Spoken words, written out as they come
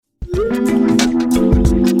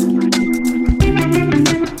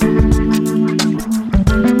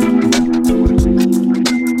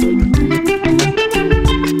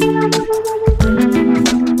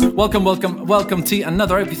Welcome to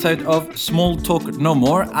another episode of Small Talk No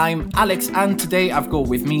More. I'm Alex, and today I've got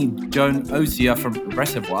with me John Osier from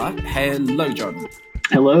Reservoir. Hello, John.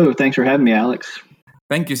 Hello, thanks for having me, Alex.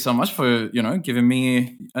 Thank you so much for giving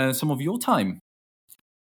me some of your time.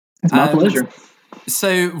 It's my pleasure.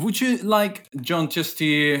 So, would you like John just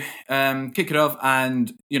to kick it off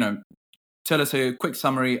and tell us a quick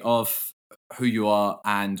summary of who you are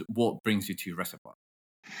and what brings you to Reservoir?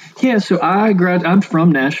 Yeah, so I'm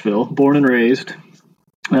from Nashville, born and raised,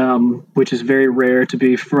 which is very rare to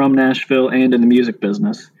be from Nashville and in the music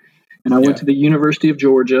business. And I went to the University of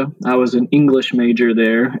Georgia. I was an English major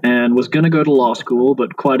there and was going to go to law school,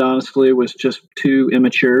 but quite honestly was just too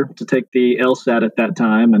immature to take the LSAT at that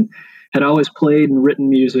time, and had always played and written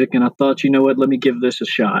music. And I thought, you know what, let me give this a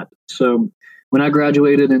shot. So when I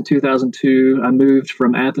graduated in 2002, I moved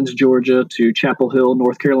from Athens, Georgia to Chapel Hill,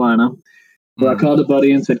 North Carolina. So I called a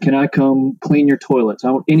buddy and said, can I come clean your toilets?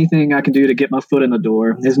 I want anything I can do to get my foot in the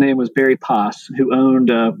door. His name was Barry Poss, who owned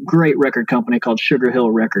a great record company called Sugar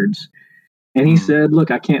Hill Records. And he said,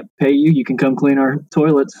 look, I can't pay you. You can come clean our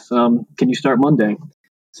toilets. Can you start Monday?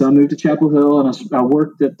 So I moved to Chapel Hill, and I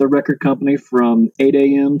worked at the record company from 8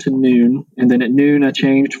 a.m. to noon. And then at noon, I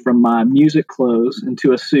changed from my music clothes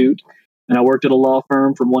into a suit. And I worked at a law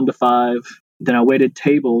firm from 1 to 5. Then I waited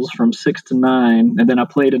tables from 6 to 9, and then I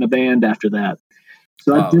played in a band after that.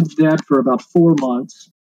 So I did that for about 4 months.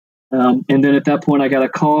 And then at that point, I got a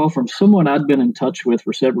call from someone I'd been in touch with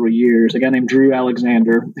for several years, a guy named Drew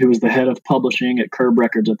Alexander, who was the head of publishing at Curb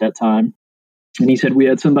Records at that time. And he said, we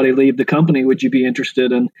had somebody leave the company. Would you be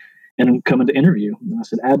interested in coming to interview? And I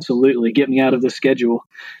said, absolutely. Get me out of this schedule.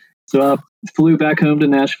 So I flew back home to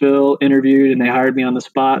Nashville, interviewed, and they hired me on the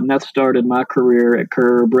spot. And that started my career at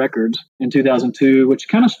Curb Records in 2002, which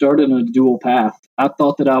kind of started in a dual path. I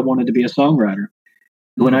thought that I wanted to be a songwriter.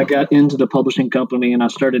 When I got into the publishing company and I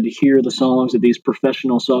started to hear the songs that these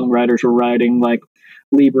professional songwriters were writing, like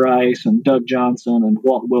Lee Brice and Doug Johnson and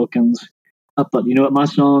Walt Wilkins, I thought, you know what, my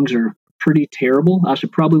songs are pretty terrible. I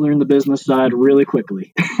should probably learn the business side really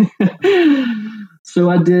quickly.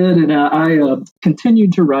 So I did, and I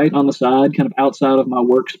continued to write on the side, kind of outside of my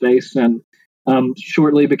workspace, and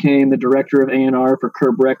shortly became the director of A&R for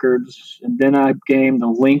Curb Records. And then I became the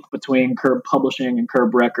link between Curb Publishing and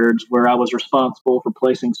Curb Records, where I was responsible for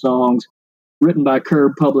placing songs written by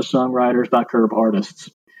Curb published songwriters by Curb artists.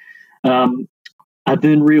 I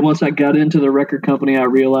then, once I got into the record company, I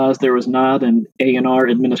realized there was not an A&R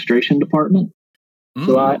administration department.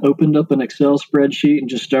 So I opened up an Excel spreadsheet and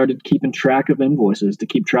just started keeping track of invoices to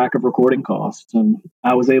keep track of recording costs. And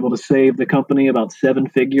I was able to save the company about 7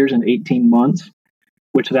 figures in 18 months,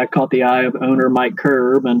 which that caught the eye of owner Mike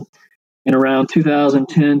Curb. And in around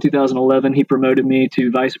 2010, 2011, he promoted me to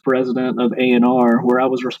vice president of A&R, where I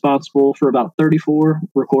was responsible for about 34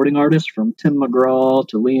 recording artists, from Tim McGraw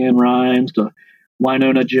to Leanne Rimes to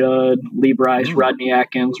Wynonna Judd, Lee Brice, Rodney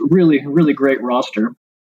Atkins. Really, really great roster.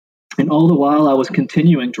 And all the while, I was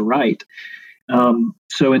continuing to write.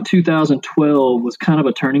 So in 2012 was kind of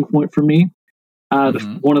a turning point for me.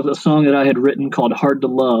 One of the songs that I had written called Hard to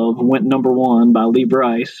Love went number 1 by Lee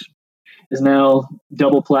Brice, is now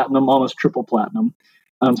double platinum, almost triple platinum.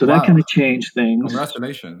 So that kind of changed things.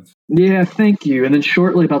 Congratulations. Yeah, thank you. And then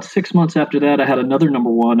shortly, about 6 months after that, I had another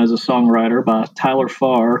number 1 as a songwriter by Tyler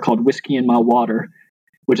Farr called Whiskey in My Water,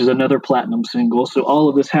 which is another platinum single. So all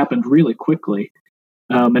of this happened really quickly.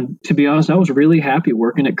 And to be honest, I was really happy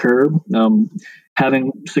working at Curb,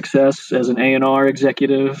 having success as an A&R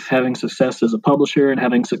executive, having success as a publisher, and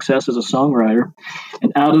having success as a songwriter.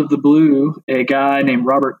 And out of the blue, a guy named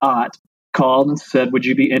Robert Ott called and said, would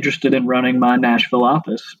you be interested in running my Nashville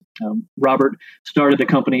office? Robert started the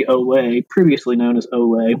company Olay, previously known as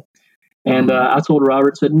Olay. And I told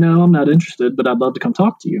Robert, said, no, I'm not interested, but I'd love to come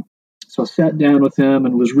talk to you. So I sat down with him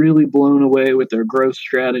and was really blown away with their growth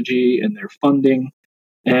strategy and their funding.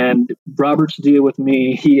 And Robert's deal with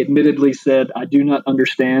me, he admittedly said, I do not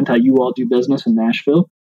understand how you all do business in Nashville.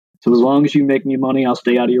 So as long as you make me money, I'll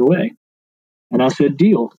stay out of your way. And I said,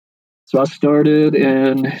 deal. So I started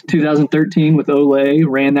in 2013 with Olay,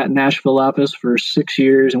 ran that Nashville office for 6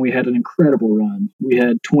 years, and we had an incredible run. We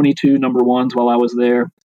had 22 number 1s while I was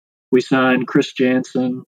there. We signed Chris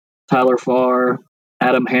Jansen, Tyler Farr,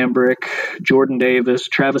 Adam Hambrick, Jordan Davis,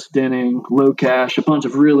 Travis Denning, Low Cash, a bunch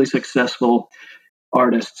of really successful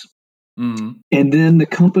artists. And then the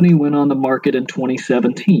company went on the market in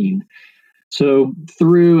 2017. So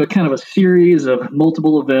through a kind of a series of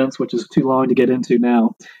multiple events, which is too long to get into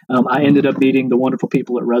now, I ended up meeting the wonderful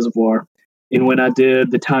people at Reservoir. And when I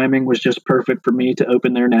did, the timing was just perfect for me to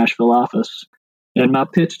open their Nashville office. And my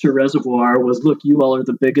pitch to Reservoir was, look, you all are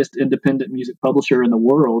the biggest independent music publisher in the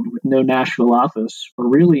world with no Nashville office or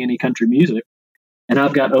really any country music. And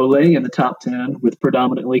I've got Olé in the top 10 with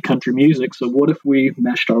predominantly country music. So what if we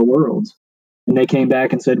meshed our worlds? And they came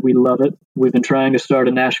back and said, we love it. We've been trying to start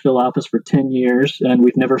a Nashville office for 10 years, and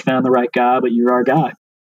we've never found the right guy, but you're our guy.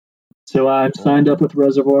 So I signed up with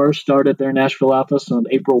Reservoir, started their Nashville office on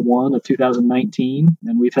April 1 of 2019,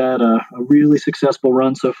 and we've had a really successful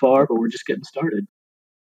run so far, but we're just getting started.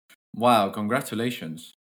 Wow,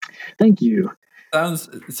 congratulations. Thank you. Yeah,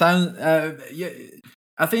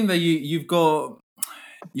 I think that you've got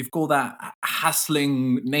that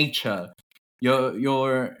hustling nature.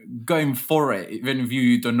 You're going for it, even if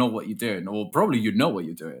you don't know what you're doing, or probably you know what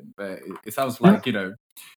you're doing. But it sounds like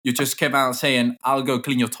you just came out saying, "I'll go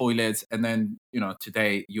clean your toilets," and then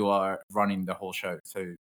today you are running the whole show.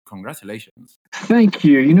 So congratulations. Thank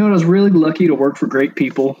you. I was really lucky to work for great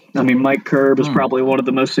people. I mean, Mike Curb is probably one of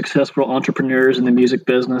the most successful entrepreneurs in the music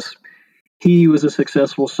business. He was a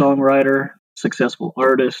successful songwriter, successful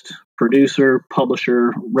artist, producer,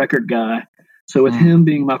 publisher, record guy. So with him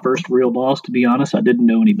being my first real boss, to be honest, I didn't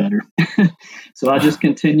know any better. So I just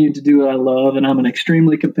continued to do what I love, and I'm an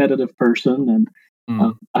extremely competitive person, and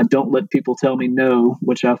I don't let people tell me no,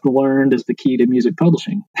 which I've learned is the key to music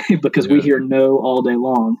publishing, because we hear no all day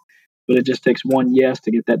long, but it just takes one yes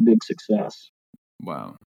to get that big success.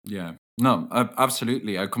 Wow. Yeah. No,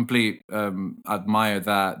 absolutely. I completely admire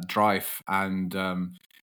that drive, and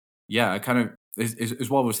I kind of is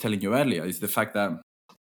what I was telling you earlier, is the fact that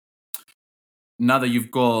now that you've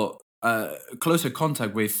got closer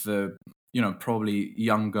contact with probably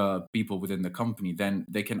younger people within the company, then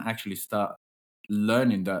they can actually start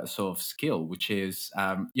learning that sort of skill, which is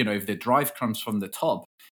if the drive comes from the top,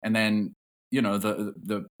 and then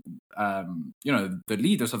the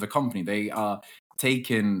leaders of the company, they are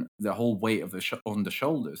taking the whole weight of on the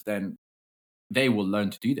shoulders, then they will learn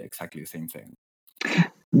to do exactly the same thing.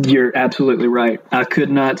 You're absolutely right. I could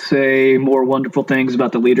not say more wonderful things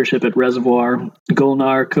about the leadership at Reservoir.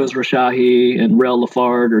 Gulnar Khosrowshahi and Rel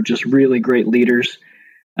Lafard are just really great leaders.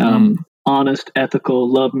 Honest, ethical,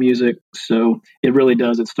 love music. So it really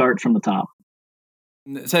does. It starts from the top.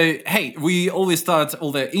 So, hey, we always start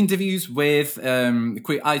all the interviews with a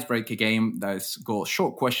quick icebreaker game that's got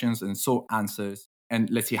short questions and short answers. And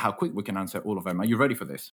let's see how quick we can answer all of them. Are you ready for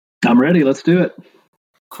this? I'm ready. Let's do it.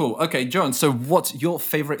 Cool. Okay, John, so what's your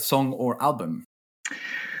favorite song or album?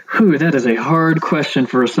 That is a hard question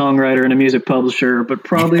for a songwriter and a music publisher, but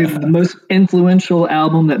probably the most influential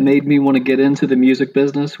album that made me want to get into the music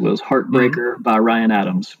business was Heartbreaker by Ryan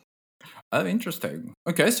Adams. Oh, interesting.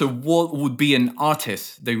 Okay, so what would be an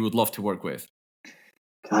artist that you would love to work with?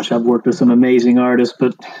 Gosh, I've worked with some amazing artists,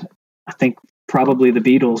 but I think probably the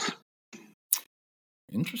Beatles.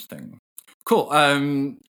 Interesting. Cool.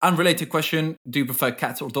 Unrelated question. Do you prefer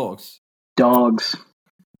cats or dogs? Dogs.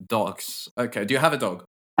 Dogs. Okay. Do you have a dog?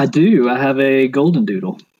 I do. I have a golden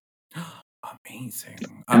doodle.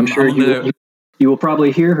 Amazing. I'm sure you will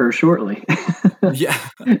probably hear her shortly. Yeah.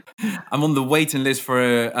 I'm on the waiting list for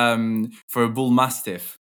a bull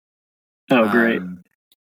mastiff. Oh, great.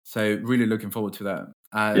 So really looking forward to that.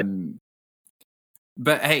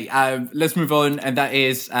 But hey, let's move on. And that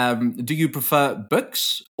is, do you prefer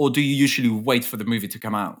books or do you usually wait for the movie to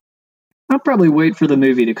come out? I'll probably wait for the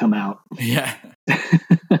movie to come out. Yeah.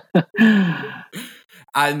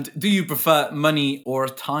 And do you prefer money or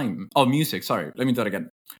time? Oh, music. Sorry. Let me do it again.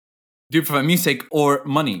 Do you prefer music or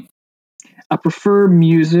money? I prefer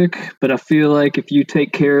music, but I feel like if you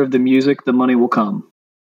take care of the music, the money will come.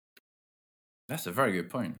 That's a very good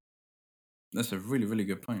point. That's a really, really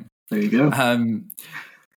good point. There you go.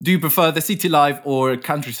 Do you prefer the city life or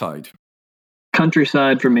countryside?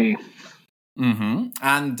 Countryside for me. Mm-hmm.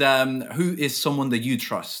 And who is someone that you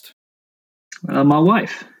trust? My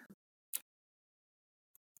wife.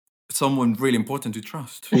 Someone really important to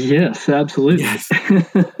trust. Yes, absolutely. Yes.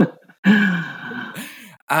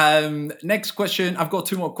 Next question. I've got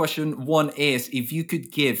two more questions. One is, if you could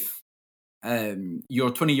give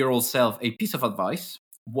your 20-year-old self a piece of advice,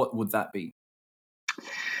 what would that be?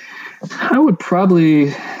 I would probably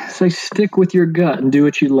say stick with your gut and do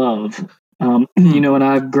what you love. When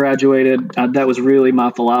I graduated, that was really my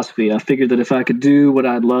philosophy. I figured that if I could do what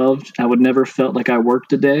I loved, I would never felt like I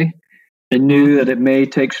worked a day. I knew that it may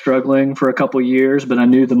take struggling for a couple of years, but I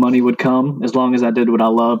knew the money would come as long as I did what I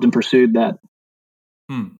loved and pursued that.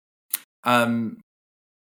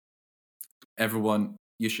 Everyone,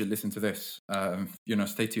 you should listen to this.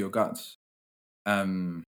 Stay to your guts.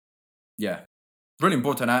 Yeah, really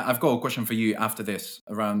important. I've got a question for you after this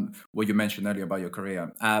around what you mentioned earlier about your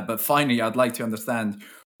career. But finally, I'd like to understand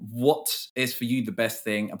what is for you the best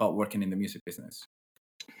thing about working in the music business.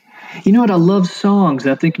 You know what? I love songs.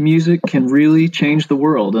 I think music can really change the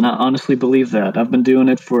world, and I honestly believe that. I've been doing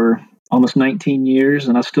it for almost 19 years,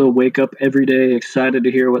 and I still wake up every day excited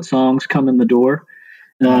to hear what songs come in the door.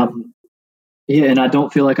 Um, yeah, and I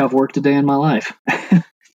don't feel like I've worked a day in my life.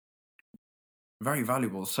 Very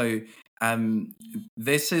valuable. So,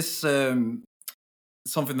 this is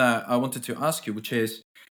something that I wanted to ask you, which is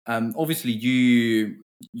obviously you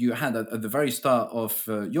had at the very start of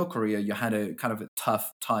your career, you had a kind of a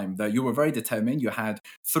tough time. That you were very determined. You had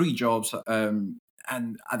 3 jobs, and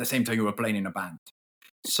at the same time you were playing in a band.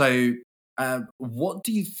 So, what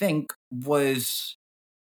do you think was,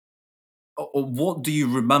 or what do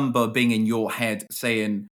you remember being in your head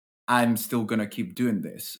saying, I'm still gonna keep doing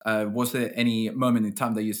this? Was there any moment in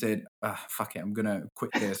time that you said, "Fuck it, I'm gonna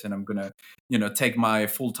quit this and I'm gonna, take my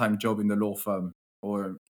full time job in the law firm"?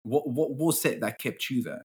 Or what was it that kept you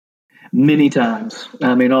there? Many times.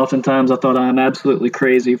 I mean, oftentimes I thought I'm absolutely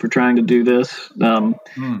crazy for trying to do this.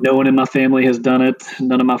 Mm, No one in my family has done it.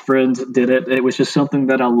 None of my friends did it. It was just something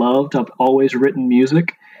that I loved. I've always written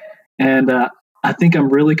music, and I think I'm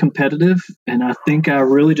really competitive, and I think I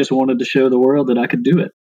really just wanted to show the world that I could do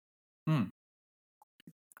it. mm.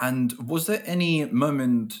 And was there any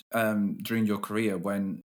moment during your career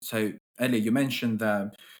when, so earlier you mentioned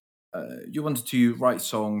that you wanted to write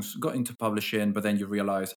songs, got into publishing, but then you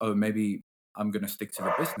realized, oh, maybe I'm going to stick to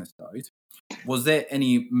the business side. Was there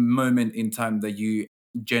any moment in time that you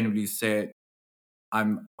genuinely said,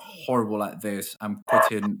 I'm horrible at this, I'm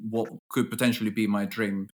quitting what could potentially be my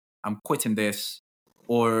dream, I'm quitting this?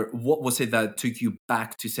 Or what was it that took you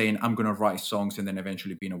back to saying, I'm going to write songs and then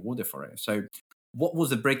eventually being awarded for it? So, what was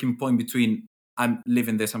the breaking point between I'm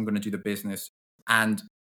living this, I'm going to do the business, and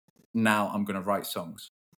now I'm going to write songs?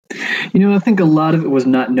 I think a lot of it was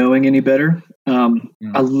not knowing any better. I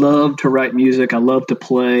Mm, love to write music. I love to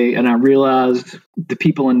play, and I realized the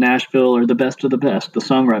people in Nashville are the best of the best. The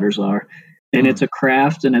songwriters are, and it's mm, a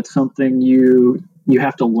craft, and it's something you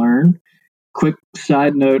have to learn. Quick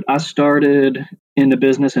side note: I started in the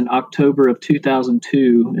business in October of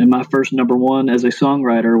 2002, and my first number one as a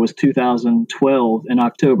songwriter was 2012 in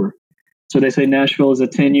October. So they say Nashville is a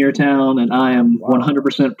 10-year town, and I am wow.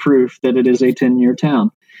 100% proof that it is a 10-year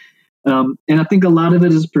town. And I think a lot of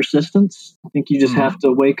it is persistence. I think you just Mm, have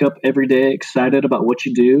to wake up every day excited about what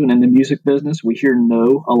you do. And in the music business, we hear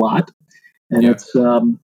no a lot, and yeah.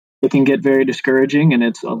 it can get very discouraging. And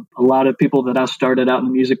it's a lot of people that I started out in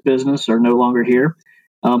the music business are no longer here.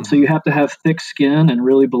 So Hmm. you have to have thick skin and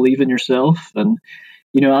really believe in yourself. And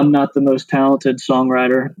I'm not the most talented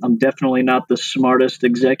songwriter. I'm definitely not the smartest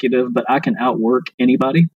executive, but I can outwork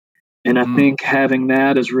anybody. And I Mm, think having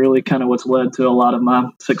that is really kind of what's led to a lot of my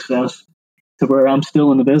success to where I'm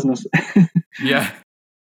still in the business. yeah.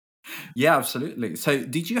 Yeah, absolutely. So,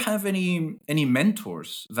 did you have any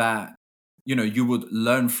mentors that you would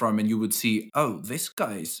learn from, and you would see, oh, this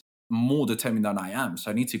guy's more determined than I am,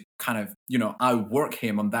 so I need to kind of outwork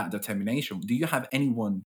him on that determination. Do you have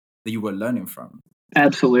anyone that you were learning from?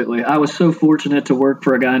 Absolutely. I was so fortunate to work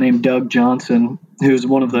for a guy named Doug Johnson, who's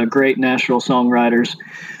one of the Mm, great Nashville songwriters.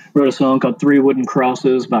 Wrote a song called Three Wooden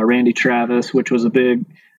Crosses by Randy Travis, which was a big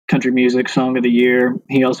country music song of the year.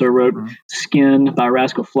 He also wrote mm, Skin by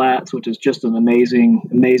Rascal Flatts, which is just an amazing,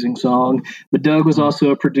 amazing song. But Doug was mm,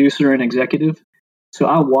 also a producer and executive. So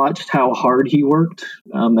I watched how hard he worked,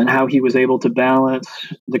 and how he was able to balance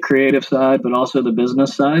the creative side, but also the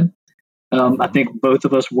business side. I mhm, think both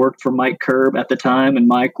of us worked for Mike Curb at the time, and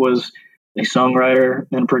Mike was a songwriter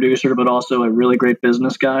and producer, but also a really great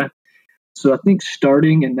business guy. So I think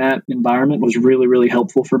starting in that environment was really, really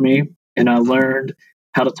helpful for me. And I mhm, learned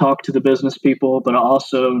how to talk to the business people, but I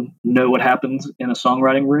also know what happens in a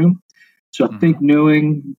songwriting room. So I think mhm.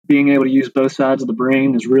 knowing, being able to use both sides of the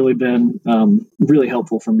brain has really been really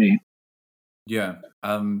helpful for me. Yeah.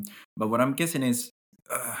 But what I'm guessing is,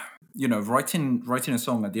 uh, writing a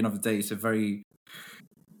song at the end of the day is a very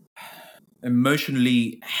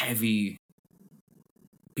emotionally heavy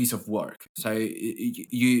piece of work. So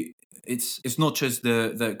it's not just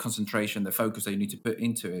the concentration, the focus that you need to put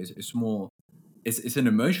into it. It's more, it's an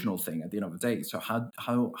emotional thing at the end of the day. So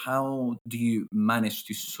how do you manage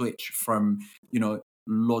to switch from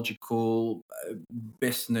logical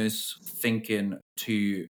business thinking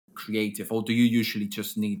to creative, or do you usually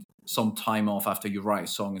just need some time off after you write a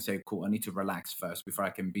song and say, cool, I need to relax first before I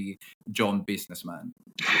can be John businessman?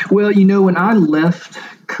 Well, when I left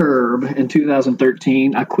Curb in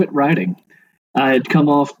 2013, I quit writing. I had come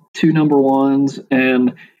off 2 number ones,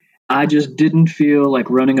 and I just didn't feel like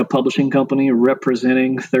running a publishing company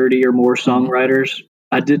representing 30 or more songwriters.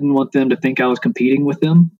 I didn't want them to think I was competing with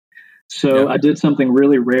them. So I did something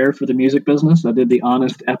really rare for the music business. I did the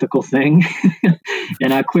honest, ethical thing,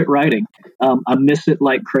 and I quit writing. I miss it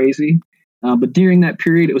like crazy. But during that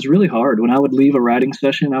period, it was really hard. When I would leave a writing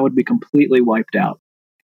session, I would be completely wiped out.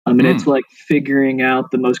 I mean, it's like figuring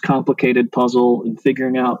out the most complicated puzzle and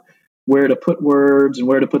figuring out where to put words and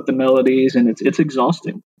where to put the melodies, and it's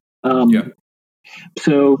exhausting.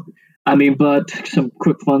 So, I mean, but some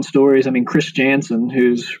quick fun stories. I mean, Chris Jansen,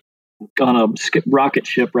 who's on a rocket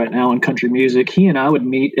ship right now in country music, he and I would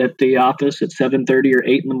meet at the office at 7:30 or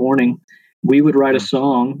 8 in the morning. We would write a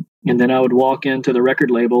song, and then I would walk into the record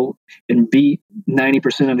label and beat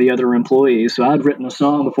 90% of the other employees. So I'd written a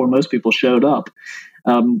song before most people showed up.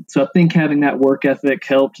 So I think having that work ethic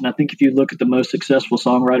helped. And I think if you look at the most successful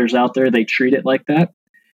songwriters out there, they treat it like that,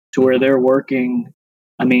 to where they're working,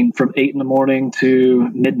 I mean, from 8 in the morning to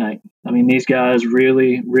midnight. I mean, these guys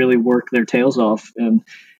really, really work their tails off. And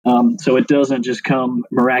so it doesn't just come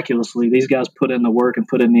miraculously. These guys put in the work and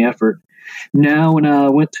put in the effort. Now, when I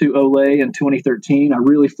went to Olé in 2013, I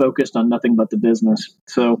really focused on nothing but the business.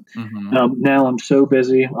 So now I'm so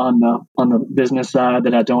busy on the business side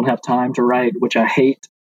that I don't have time to write, which I hate.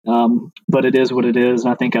 But it is what it is,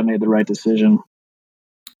 and I think I made the right decision.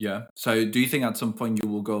 Yeah. So, do you think at some point you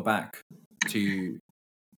will go back to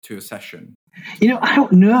a session? I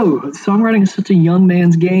don't know. Songwriting is such a young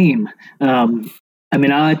man's game. I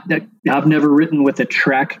mean, I've never written with a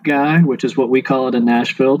track guy, which is what we call it in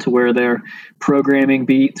Nashville, to where they're programming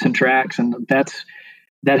beats and tracks, and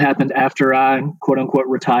that happened after I quote unquote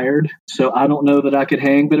retired. So I don't know that I could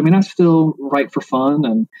hang, but I mean, I still write for fun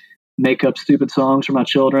and make up stupid songs for my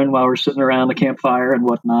children while we're sitting around the campfire and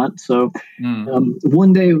whatnot. So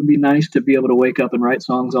one day it would be nice to be able to wake up and write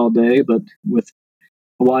songs all day, but with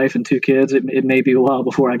a wife and 2 kids, it may be a while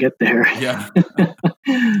before I get there. Yeah.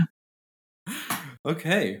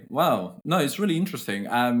 Okay. Wow. No, it's really interesting.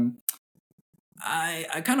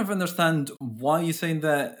 I kind of understand why you're saying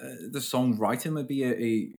that the songwriting might be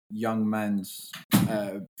a young man's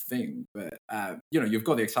thing, but you've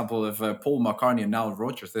got the example of Paul McCartney and Nile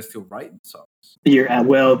Rodgers. They're still writing songs.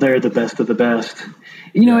 Well, they're the best of the best.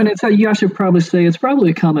 And it's I should probably say it's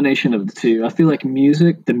probably a combination of the two. I feel like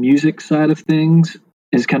the music side of things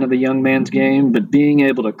is kind of the young man's game, but being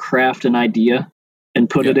able to craft an idea and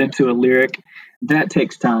put it into a lyric, that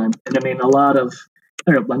takes time. And I mean, a lot of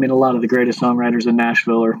the greatest songwriters in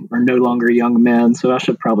Nashville are no longer young men, so I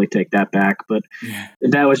should probably take that back. But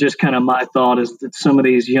that was just kind of my thought, is that some of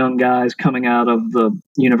these young guys coming out of the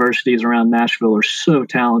universities around Nashville are so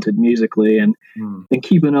talented musically and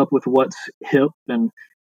keeping up with what's hip. And,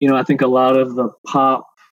 I think a lot of the pop,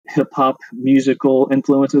 hip hop musical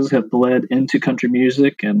influences have bled into country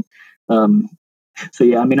music. And so,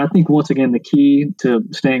 I mean, I think once again, the key to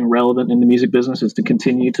staying relevant in the music business is to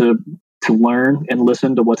continue to learn and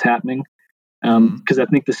listen to what's happening. Because I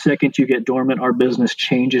think the second you get dormant, our business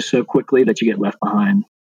changes so quickly that you get left behind.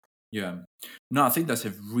 Yeah. No, I think that's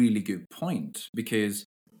a really good point, because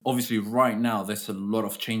obviously right now there's a lot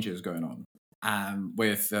of changes going on.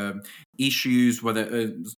 With issues, whether,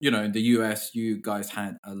 in the US, you guys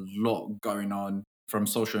had a lot going on from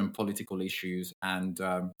social and political issues. And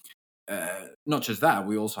not just that,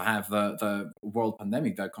 we also have the world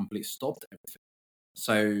pandemic that completely stopped everything.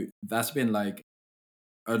 So that's been like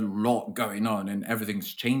a lot going on and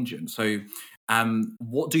everything's changing. So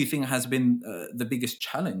what do you think has been the biggest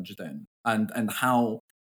challenge then? And how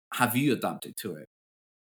have you adapted to it?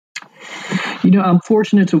 I'm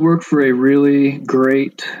fortunate to work for a really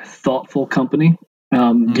great, thoughtful company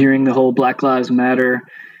during the whole Black Lives Matter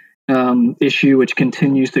issue, which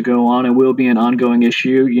continues to go on and will be an ongoing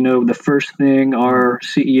issue. The first thing our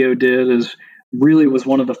CEO did was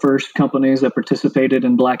one of the first companies that participated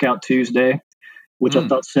in Blackout Tuesday, which I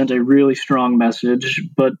thought sent a really strong message,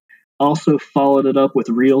 but also followed it up with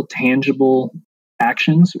real tangible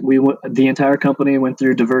actions. The entire company went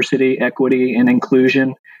through diversity, equity, and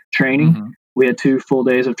inclusion training. We had 2 full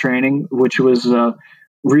days of training, which was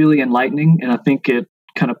really enlightening. And I think it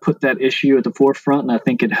kind of put that issue at the forefront. And I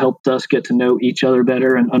think it helped us get to know each other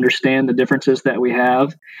better and understand the differences that we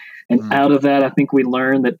have. And out of that, I think we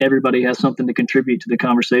learned that everybody has something to contribute to the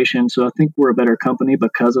conversation. So I think we're a better company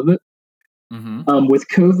because of it. With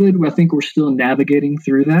COVID, I think we're still navigating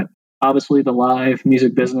through that. obviously the live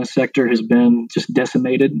music business sector has been just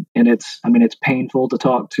decimated, and it's painful to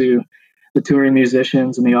talk to the touring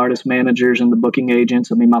musicians and the artist managers and the booking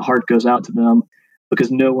agents. I mean, my heart goes out to them because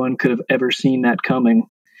no one could have ever seen that coming.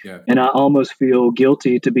 Yeah. And I almost feel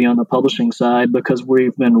guilty to be on the publishing side because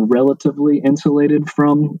we've been relatively insulated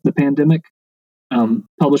from the pandemic.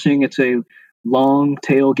 Publishing, it's a long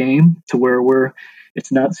tail game to where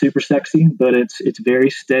it's not super sexy, but it's very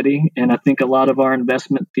steady. And I think a lot of our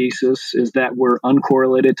investment thesis is that we're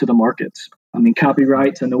uncorrelated to the markets. I mean,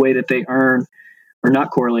 copyrights and the way that they earn are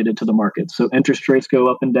not correlated to the markets. So interest rates go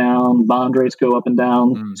up and down, bond rates go up and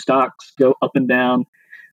down, stocks go up and down.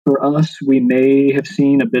 For us, we may have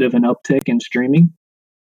seen a bit of an uptick in streaming.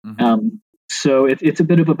 So it's a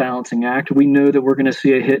bit of a balancing act. We know that we're going to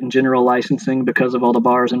see a hit in general licensing because of all the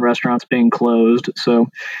bars and restaurants being closed. So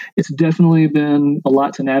it's definitely been a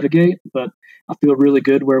lot to navigate, but I feel really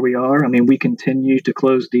good where we are. I mean, we continue to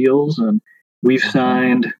close deals, and we've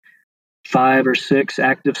signed 5 or 6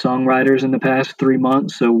 active songwriters in the past 3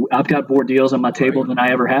 months. So I've got more deals on my table than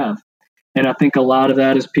I ever have. And I think a lot of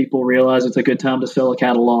that is people realize it's a good time to sell a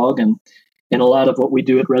catalog. And a lot of what we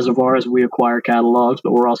do at Reservoir is we acquire catalogs,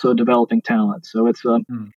 but we're also developing talent. So it's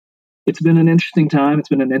been an interesting time. It's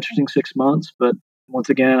been an interesting 6 months. But once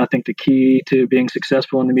again, I think the key to being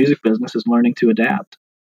successful in the music business is learning to adapt.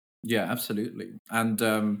 Yeah, absolutely.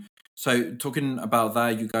 And so talking about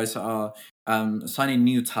that, you guys are signing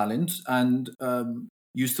new talent, and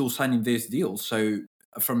you still signing these deals. So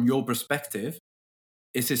from your perspective,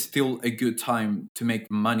 is it still a good time to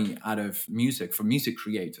make money out of music for music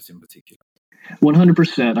creators in particular?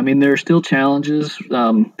 100%. I mean, there are still challenges.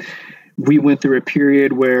 We went through a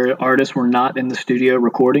period where artists were not in the studio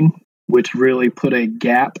recording, which really put a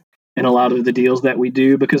gap in a lot of the deals that we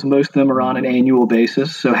do because most of them are on an annual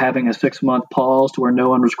basis. So having a 6-month pause to where no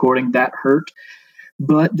one was recording, that hurt.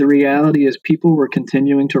 But the reality is people were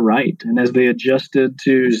continuing to write. And as they adjusted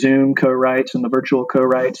to Zoom co-writes and the virtual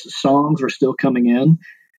co-writes, songs were still coming in.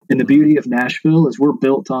 And the beauty of Nashville is we're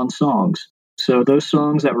built on songs. So those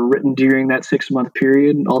songs that were written during that 6-month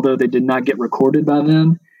period, although they did not get recorded by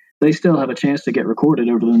then, they still have a chance to get recorded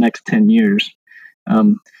over the next 10 years.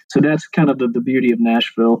 So that's kind of the beauty of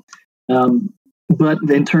Nashville. But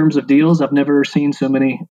in terms of deals, I've never seen so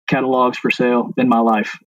many catalogs for sale in my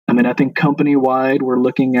life. I mean, I think company-wide, we're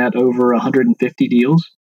looking at over 150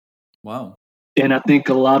 deals. Wow. And I think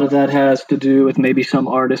a lot of that has to do with maybe some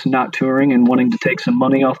artists not touring and wanting to take some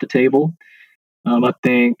money off the table. I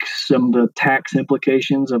think some of the tax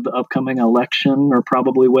implications of the upcoming election are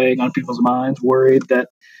probably weighing on people's minds, worried that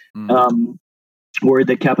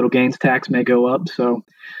capital gains tax may go up. So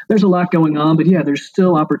there's a lot going on, but yeah, there's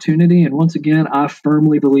still opportunity. And once again, I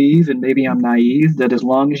firmly believe, and maybe I'm naive, that as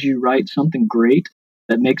long as you write something great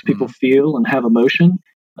that makes people feel and have emotion,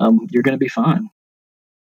 you're going to be fine.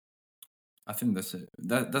 I think that's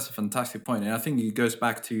a fantastic point, and I think it goes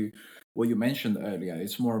back to what you mentioned earlier.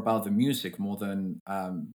 It's more about the music more than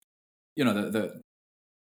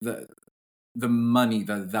the money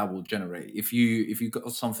that will generate. If you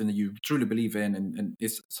got something that you truly believe in and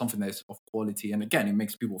it's something that's of quality, and again, it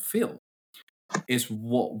makes people feel, is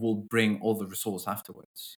what will bring all the results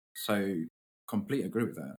afterwards. So completely agree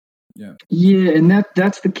with that. Yeah, and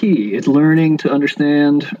that's the key. It's learning to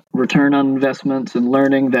understand return on investments and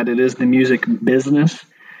learning that it is the music business,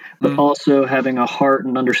 but also having a heart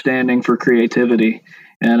and understanding for creativity.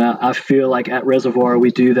 And I feel like at Reservoir,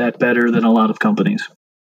 we do that better than a lot of companies.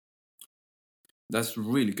 That's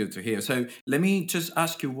really good to hear. So let me just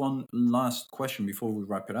ask you one last question before we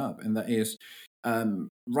wrap it up. And that is,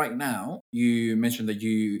 right now, you mentioned that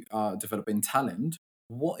you are developing talent.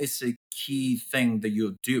 What is the key thing that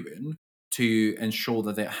you're doing to ensure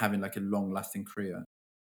that they're having like a long-lasting career?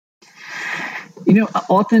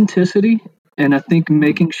 Authenticity. And I think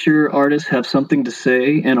making sure artists have something to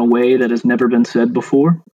say in a way that has never been said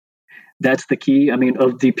before. That's the key. I mean,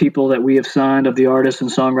 of the people that we have signed, of the artists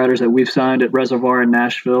and songwriters that we've signed at Reservoir in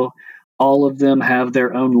Nashville, all of them have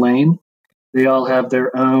their own lane. They all have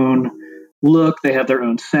their own look. They have their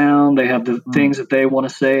own sound. They have the things that they want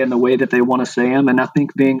to say and the way that they want to say them. And I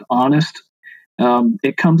think being honest,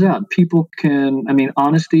 it comes out.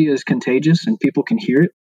 Honesty is contagious and people can hear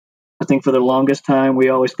it. I think for the longest time, we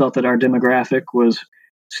always thought that our demographic was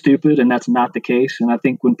stupid, and that's not the case. And I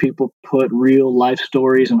think when people put real life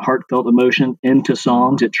stories and heartfelt emotion into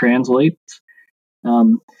songs, it translates.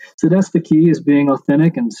 So that's the key, is being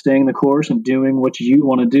authentic and staying the course and doing what you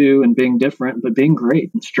want to do and being different, but being great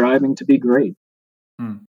and striving to be great.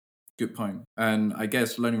 Good point. And I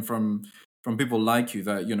guess learning from people like you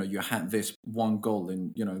that, you had this one goal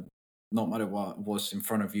and, no matter what was in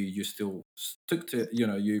front of you, you still stuck to,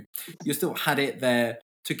 you still had it there.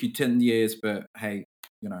 Took you 10 years, but hey,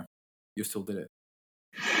 you still did it.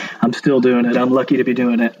 I'm still doing it. I'm lucky to be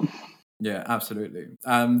doing it. Yeah, absolutely.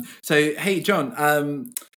 So, hey,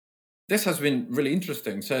 John, this has been really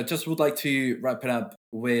interesting. So I just would like to wrap it up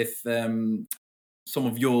with some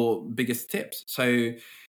of your biggest tips. So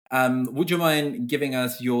would you mind giving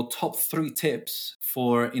us your top 3 tips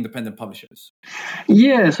for independent publishers?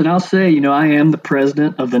 Yes, and I'll say, I am the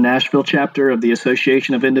president of the Nashville chapter of the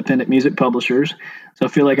Association of Independent Music Publishers, so I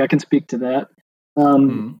feel like I can speak to that.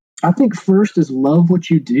 I think first is love what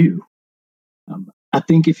you do. I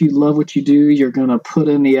think if you love what you do, you're going to put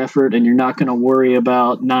in the effort and you're not going to worry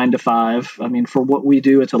about 9 to 5. I mean, for what we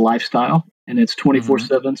do, it's a lifestyle and it's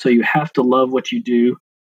 24/7. So you have to love what you do.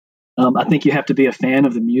 I think you have to be a fan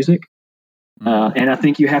of the music. And I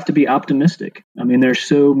think you have to be optimistic. I mean, there's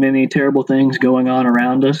so many terrible things going on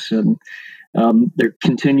around us, and there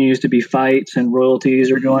continues to be fights and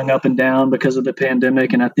royalties are going up and down because of the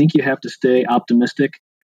pandemic. And I think you have to stay optimistic,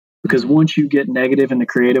 because once you get negative in the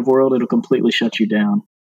creative world, it'll completely shut you down.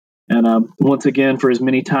 And once again, for as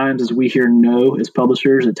many times as we hear no as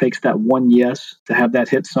publishers, it takes that one yes to have that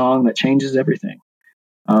hit song that changes everything.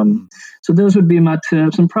 So those would be my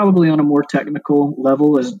tips, and probably on a more technical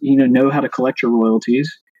level is, know how to collect your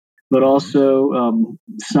royalties, but also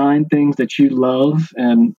sign things that you love,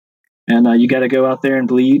 and you got to go out there and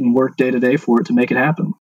bleed and work day to day for it to make it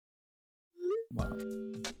happen. Wow.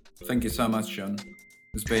 Thank you so much, John.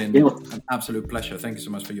 It's been an absolute pleasure. Thank you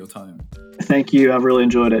so much for your time. Thank you. I've really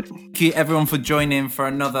enjoyed it. Thank you, everyone, for joining for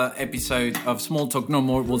another episode of Small Talk No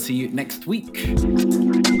More. We'll see you next week.